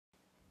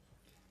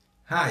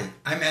Hi,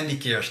 I'm Andy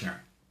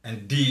Kirchner,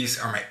 and these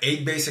are my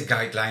 8 basic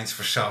guidelines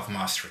for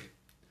self-mastery.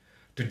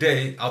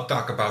 Today, I'll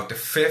talk about the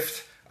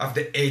 5th of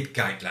the 8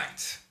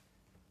 guidelines.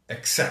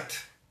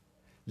 Accept.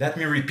 Let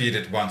me repeat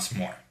it once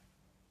more.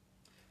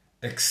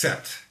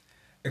 Accept.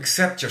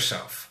 Accept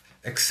yourself.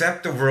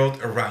 Accept the world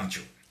around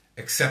you.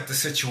 Accept the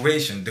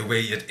situation the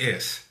way it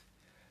is.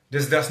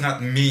 This does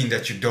not mean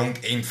that you don't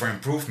aim for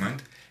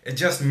improvement. It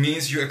just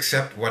means you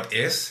accept what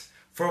is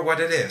for what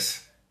it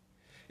is.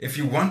 If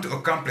you want to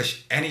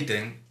accomplish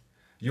anything,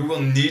 you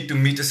will need to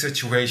meet the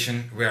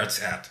situation where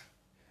it's at.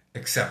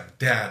 Accept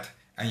that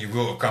and you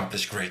will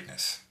accomplish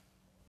greatness.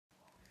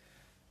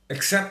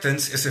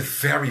 Acceptance is a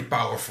very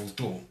powerful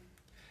tool.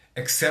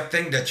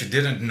 Accepting that you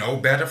didn't know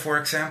better, for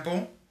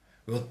example,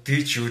 will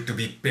teach you to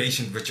be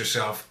patient with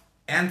yourself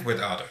and with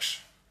others.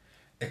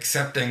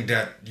 Accepting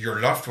that your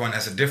loved one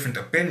has a different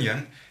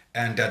opinion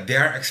and that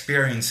their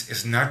experience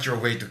is not your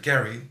way to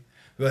carry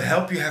will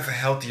help you have a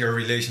healthier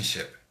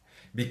relationship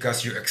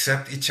because you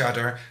accept each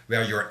other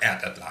where you're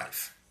at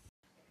life.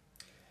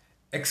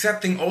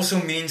 Accepting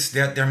also means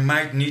that there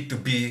might need to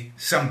be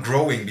some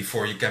growing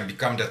before you can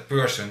become that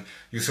person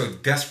you so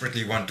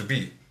desperately want to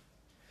be.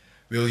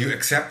 Will you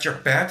accept your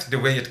path the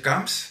way it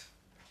comes?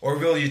 Or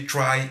will you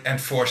try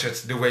and force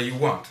it the way you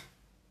want?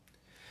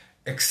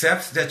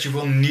 Accept that you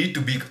will need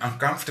to be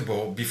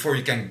uncomfortable before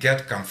you can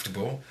get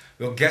comfortable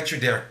will get you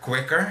there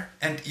quicker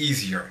and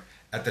easier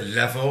at the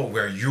level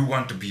where you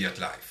want to be at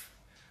life.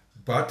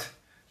 But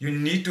you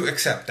need to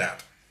accept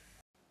that.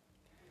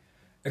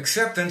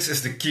 Acceptance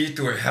is the key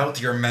to a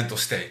healthier mental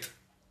state.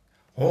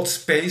 Hold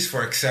space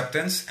for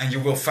acceptance and you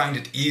will find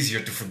it easier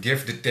to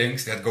forgive the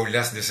things that go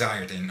less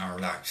desired in our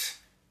lives.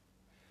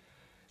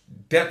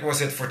 That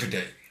was it for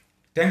today.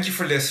 Thank you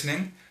for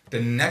listening.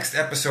 The next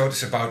episode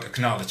is about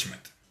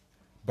acknowledgement.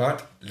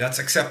 But let's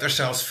accept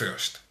ourselves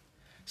first.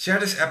 Share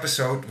this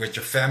episode with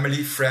your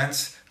family,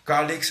 friends,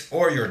 colleagues,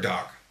 or your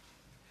dog.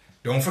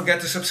 Don't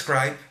forget to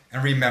subscribe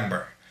and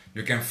remember,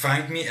 you can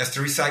find me as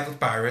The Recycled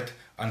Pirate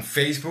on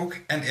Facebook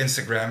and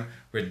Instagram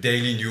with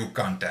daily new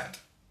content.